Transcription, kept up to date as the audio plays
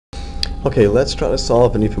Okay, let's try to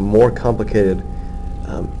solve an even more complicated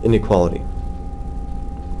inequality.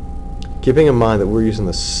 Keeping in mind that we're using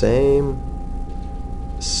the same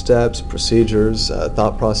steps, procedures,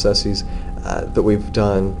 thought processes that we've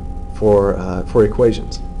done for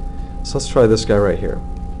equations. So let's try this guy right here.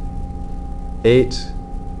 8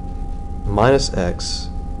 minus x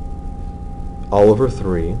all over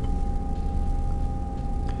 3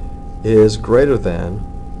 is greater than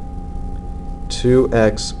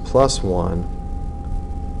 2x plus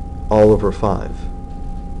 1 all over 5.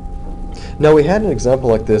 Now, we had an example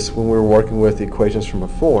like this when we were working with the equations from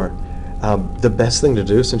before. The best thing to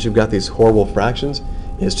do, since you've got these horrible fractions,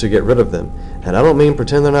 is to get rid of them. And I don't mean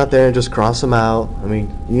pretend they're not there and just cross them out. I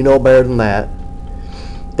mean, you know better than that.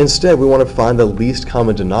 Instead, we want to find the least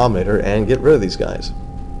common denominator and get rid of these guys.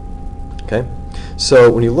 Okay? So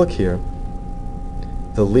when you look here,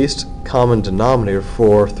 the least common denominator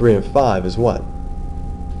for 3 and 5 is what?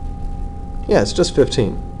 Yeah, it's just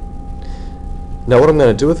 15. Now what I'm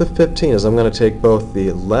going to do with the 15 is I'm going to take both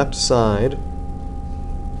the left side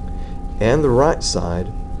and the right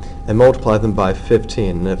side and multiply them by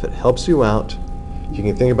 15. And if it helps you out, you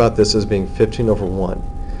can think about this as being 15 over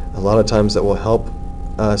 1. A lot of times that will help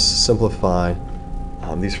us simplify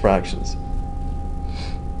these fractions.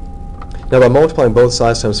 Now by multiplying both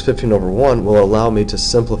sides times 15 over 1 will allow me to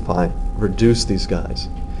simplify, reduce these guys.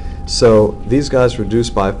 So these guys reduce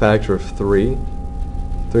by a factor of 3.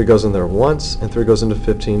 3 goes in there once, and 3 goes into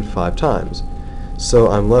 15 5 times. So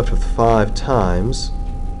I'm left with 5 times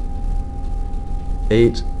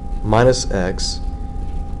 8 minus x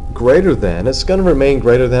greater than, it's going to remain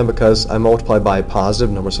greater than because I multiplied by a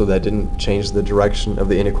positive number, so that didn't change the direction of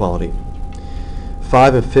the inequality.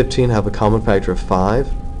 5 and 15 have a common factor of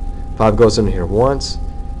 5. 5 goes in here once,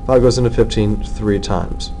 5 goes into 15 3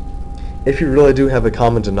 times. If you really do have a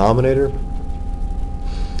common denominator,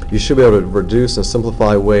 you should be able to reduce and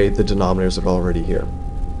simplify away the denominators that are already here.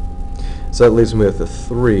 So that leaves me with the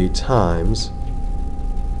 3 times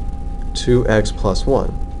 2x plus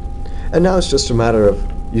 1. And now it's just a matter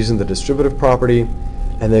of using the distributive property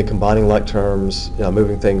and then combining like terms,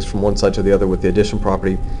 moving things from one side to the other with the addition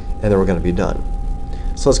property, and then we're going to be done.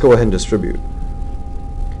 So let's go ahead and distribute.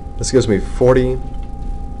 This gives me 40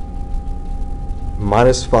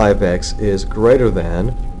 minus 5x is greater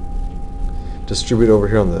than, distribute over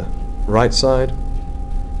here on the right side,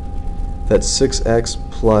 that's 6x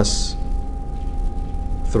plus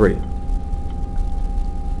 3.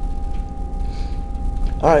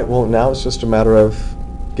 Alright, well now it's just a matter of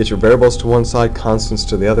get your variables to one side, constants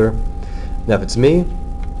to the other. Now if it's me,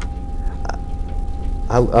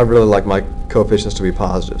 I really like my coefficients to be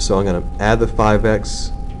positive, so I'm going to add the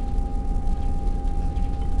 5x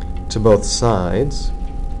to both sides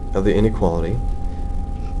of the inequality.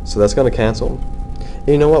 So that's going to cancel. And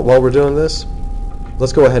you know what, while we're doing this,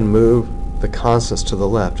 let's go ahead and move the constants to the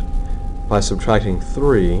left by subtracting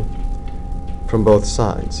 3 from both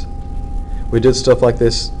sides. We did stuff like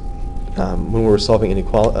this when we were solving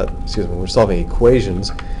when we were solving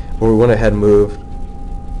equations, where we went ahead and moved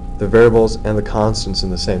the variables and the constants in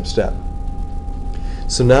the same step.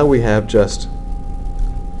 So now we have just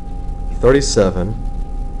 37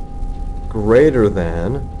 greater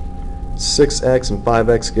than 6x, and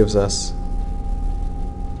 5x gives us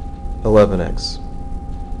 11x.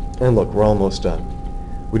 And look, we're almost done.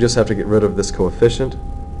 We just have to get rid of this coefficient,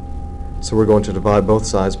 so we're going to divide both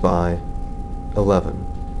sides by 11.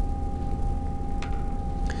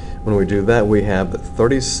 When we do that, we have that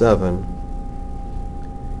 37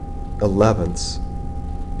 elevenths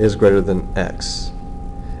is greater than x.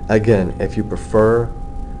 Again, if you prefer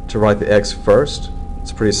to write the x first,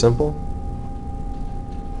 it's pretty simple.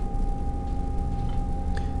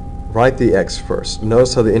 Write the x first.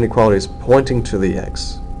 Notice how the inequality is pointing to the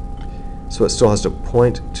x. So it still has to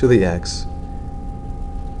point to the x.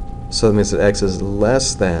 So that means that x is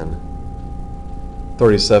less than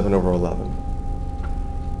 37 over 11.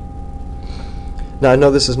 Now I know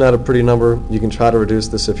this is not a pretty number. You can try to reduce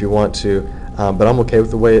this if you want to, but I'm okay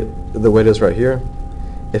with the way it is right here.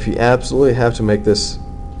 If you absolutely have to make this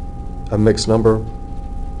a mixed number,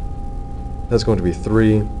 that's going to be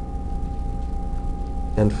 3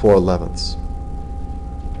 and 4 elevenths.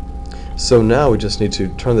 So now we just need to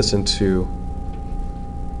turn this into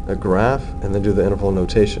a graph and then do the interval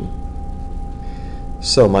notation.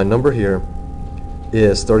 So my number here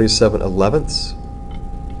is 37 elevenths.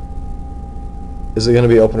 Is it going to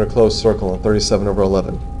be open or closed circle on 37 over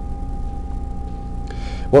 11?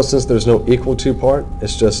 Well, since there's no equal to part,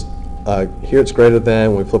 it's just here it's greater than,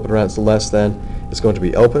 when we flip it around it's less than, it's going to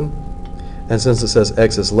be open. And since it says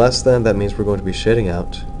x is less than, that means we're going to be shading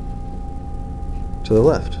out to the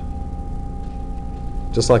left.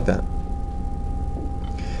 just like that.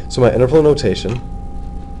 So my interval notation,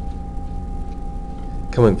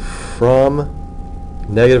 coming from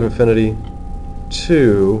negative infinity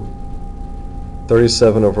to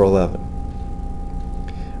 37 over 11.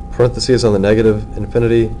 Parentheses on the negative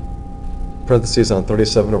infinity, parentheses on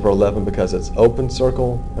 37 over 11 because it's open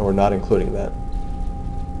circle and we're not including that.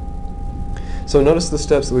 So notice the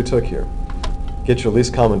steps that we took here. Get your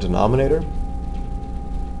least common denominator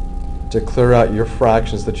to clear out your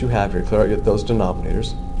fractions that you have here, clear out those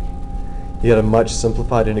denominators. You get a much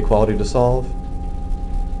simplified inequality to solve.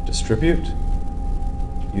 Distribute,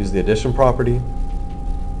 use the addition property,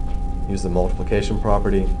 use the multiplication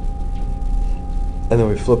property, and then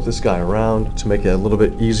we flip this guy around to make it a little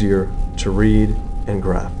bit easier to read and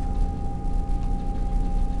graph.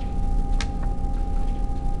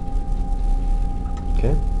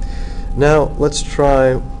 Okay, now let's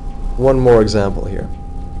try one more example here.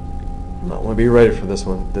 I want to be ready for this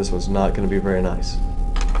one. This was not going to be very nice.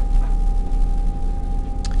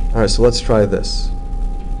 Alright, so let's try this.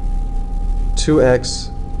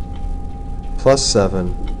 2x plus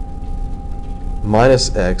 7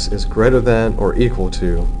 minus x is greater than or equal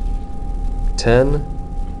to 10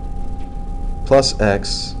 plus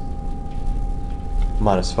x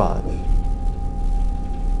minus 5.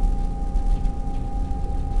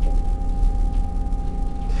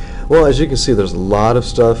 Well, as you can see, there's a lot of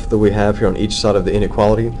stuff that we have here on each side of the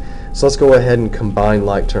inequality. So let's go ahead and combine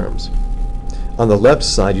like terms. On the left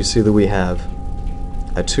side, you see that we have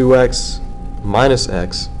a 2x minus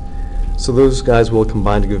x. So those guys will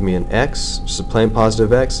combine to give me an x, just a plain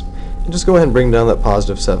positive x. And just go ahead and bring down that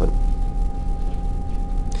positive 7.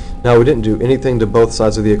 Now, we didn't do anything to both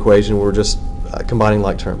sides of the equation. We're just combining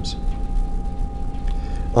like terms.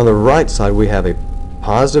 On the right side, we have a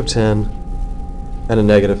positive 10 and a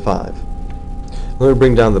negative 5. Let me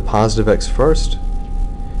bring down the positive x first,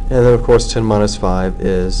 and then of course 10 minus 5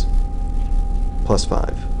 is plus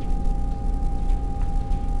 5.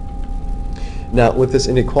 Now with this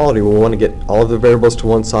inequality, we'll want to get all of the variables to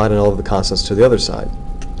one side and all of the constants to the other side.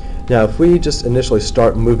 Now if we just initially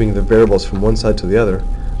start moving the variables from one side to the other,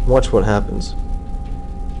 watch what happens.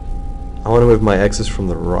 I want to move my x's from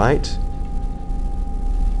the right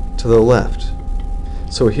to the left.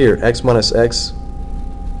 So here, x minus x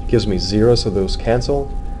gives me 0, so those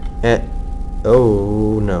cancel. And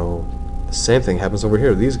oh no, the same thing happens over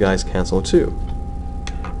here. These guys cancel too.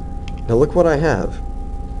 Now look what I have.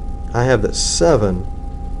 I have that 7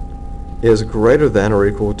 is greater than or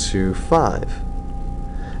equal to 5.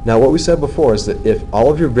 Now what we said before is that if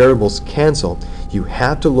all of your variables cancel, you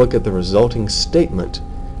have to look at the resulting statement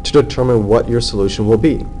to determine what your solution will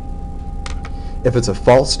be. If it's a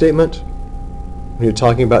false statement, when you're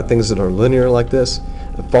talking about things that are linear like this,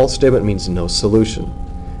 a false statement means no solution.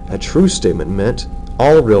 A true statement meant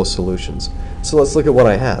all real solutions. So let's look at what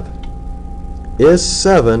I have. Is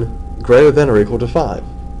 7 greater than or equal to 5?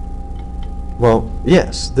 Well,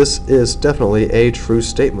 yes, this is definitely a true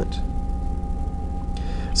statement.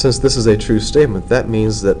 Since this is a true statement, that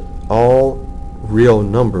means that all real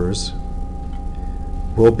numbers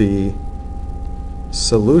will be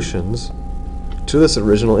solutions to this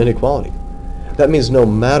original inequality. That means no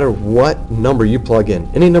matter what number you plug in,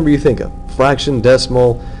 any number you think of, fraction,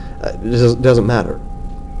 decimal, it doesn't matter.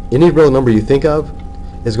 Any real number you think of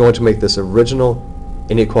is going to make this original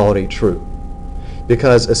inequality true.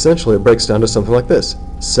 Because essentially it breaks down to something like this.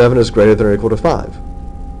 7 is greater than or equal to 5.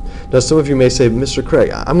 Now some of you may say, Mr.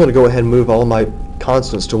 Craig, I'm going to go ahead and move all my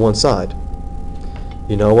constants to one side.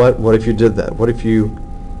 You know what? What if you did that? What if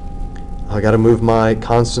I got to move my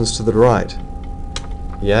constants to the right?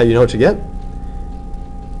 Yeah, you know what you get?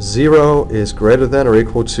 0 is greater than or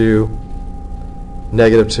equal to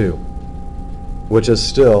negative 2, which is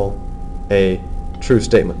still a true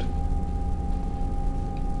statement.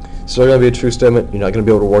 Still going to be a true statement. You're not going to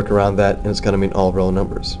be able to work around that, and it's going to mean all real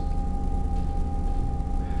numbers.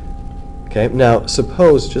 Okay, now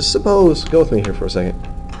suppose, just suppose, go with me here for a second.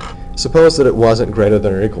 Suppose that it wasn't greater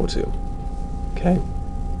than or equal to. Okay?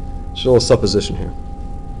 Just a little supposition here.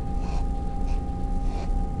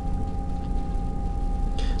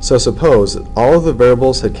 So suppose that all of the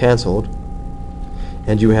variables had canceled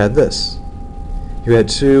and you had this. You had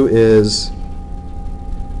 2 is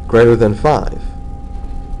greater than 5.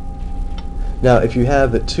 Now if you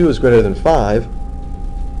have that 2 is greater than 5,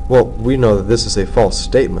 well, we know that this is a false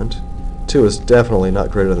statement. 2 is definitely not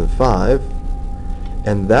greater than 5,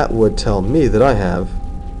 and that would tell me that I have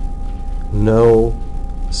no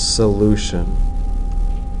solution.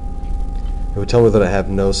 It would tell me that I have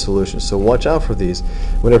no solution. So watch out for these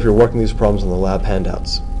whenever you're working these problems on the lab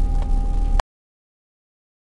handouts.